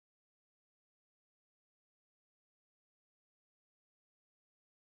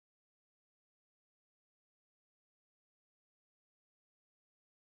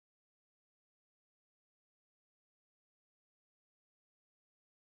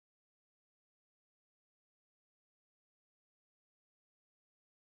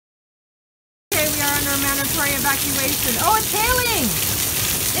mandatory evacuation. Oh, it's hailing!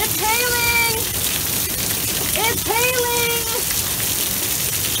 It's hailing! It's hailing!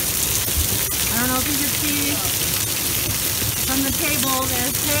 I don't know if you can see from the table,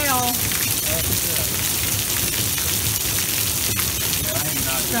 there's hail.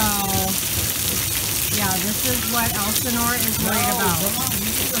 So, yeah, this is what Elsinore is worried about.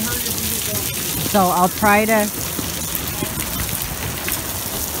 So I'll try to...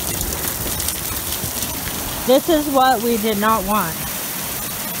 This is what we did not want.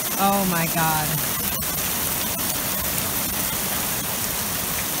 Oh my God.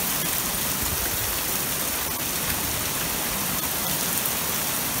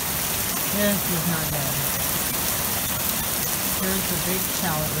 This is not good. Here's the big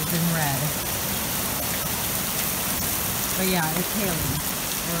shell. It was in red. But yeah, it's hailing.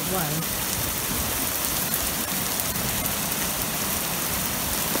 Or it was.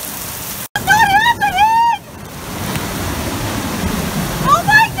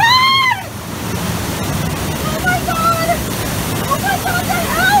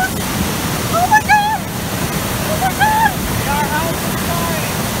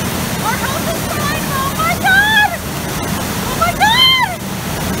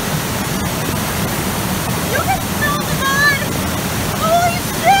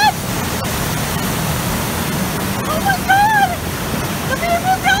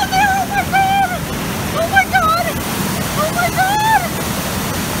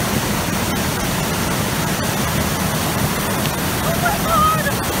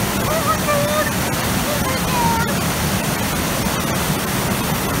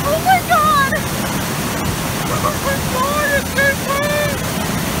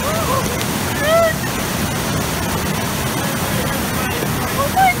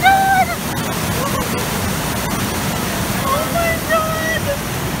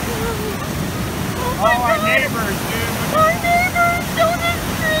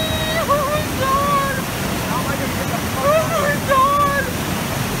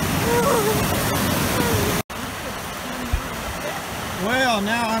 Well,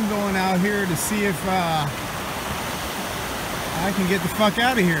 now I'm going out here to see if I can get the fuck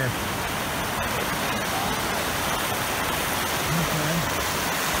out of here.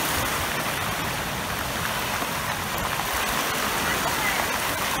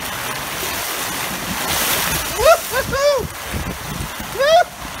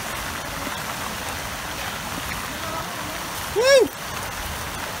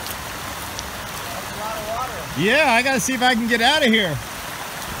 Yeah, I gotta see if I can get out of here.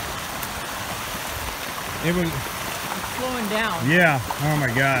 It's slowing down. Yeah. Oh my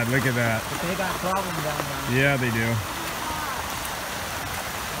God, look at that. But they got problems down there. Yeah, they do.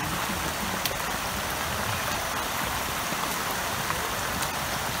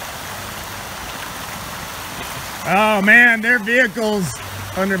 Oh man, their vehicle's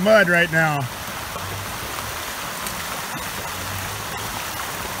under mud right now.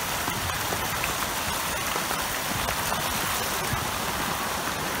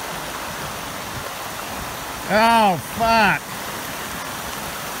 Oh, fuck.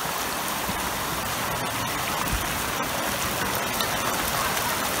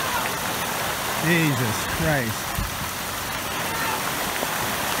 Jesus Christ.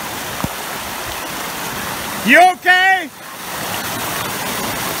 You okay?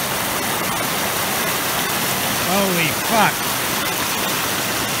 Holy fuck.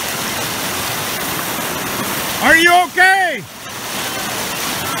 Are you okay?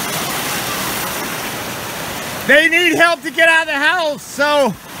 They need help to get out of the house,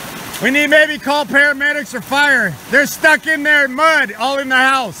 so we need maybe call paramedics or fire. They're stuck in there in mud, all in the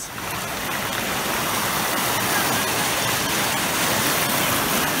house.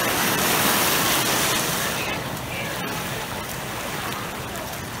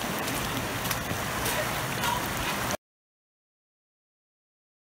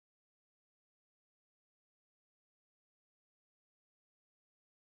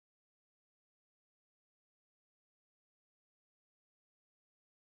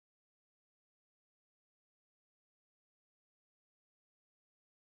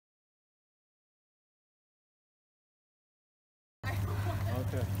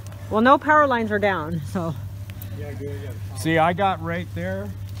 Well, no power lines are down, so. Yeah, good. Yeah. See, I got right there.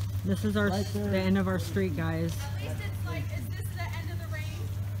 This is our the end of our street, guys. Is this the end of the rain?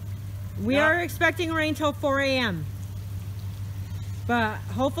 We are expecting rain till 4 a.m. But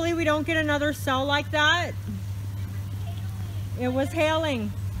hopefully we don't get another cell like that. It was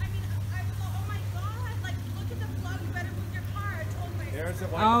hailing. I mean, I was like, oh my God, like, look at the flow, you better move your car. I told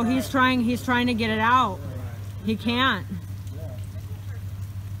myself. Oh, he's trying to get it out. He can't.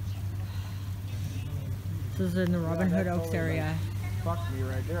 is in the Robin Hood that Oaks totally, area. Like, fucked me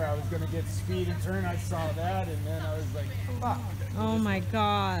right there. I was gonna get speed and turn. I saw that, and then I was like, fuck. Oh my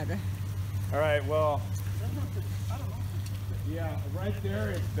God. All right, well, yeah, right there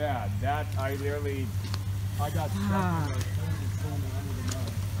it's bad. That I got stuck. Ah. Under the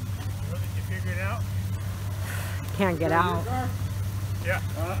mud. You figured it out? Can't get out. Yeah.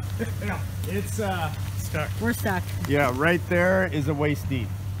 Yeah. It's stuck. We're stuck. Yeah, right there is a waist deep.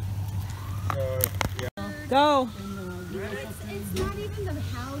 Yeah. Go. It's not even the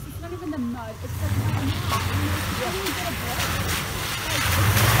house. It's not even the mud. It's like my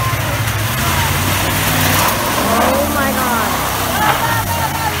Oh my God.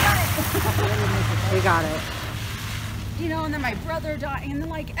 We got it. You know, and then my brother died, and then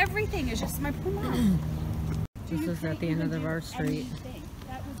like everything is just my poor mom. This is at the end of our street.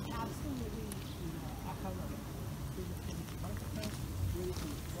 That was absolutely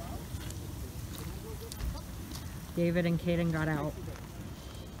David and Caden got out.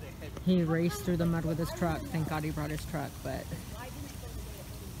 He raced through the mud with his truck. Thank God he brought his truck, but...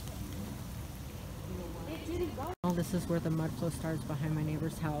 Oh, this is where the mud flow starts behind my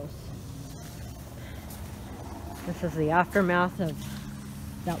neighbor's house. This is the aftermath of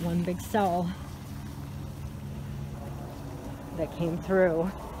that one big cell that came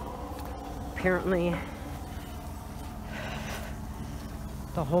through. Apparently,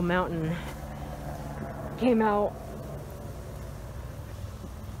 the whole mountain came out.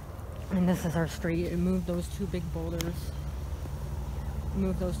 And this is our street. It moved those two big boulders.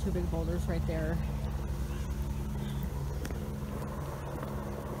 Moved those two big boulders right there.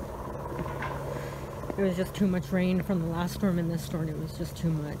 It was just too much rain from the last storm and this storm. It was just too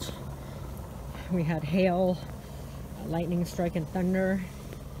much. We had hail, lightning strike, and thunder.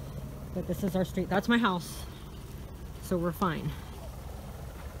 But this is our street. That's my house. So we're fine.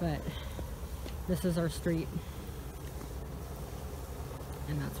 But this is our street.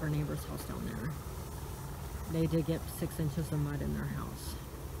 And that's our neighbor's house down there. They did get 6 inches of mud in their house.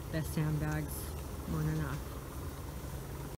 The sandbags weren't enough.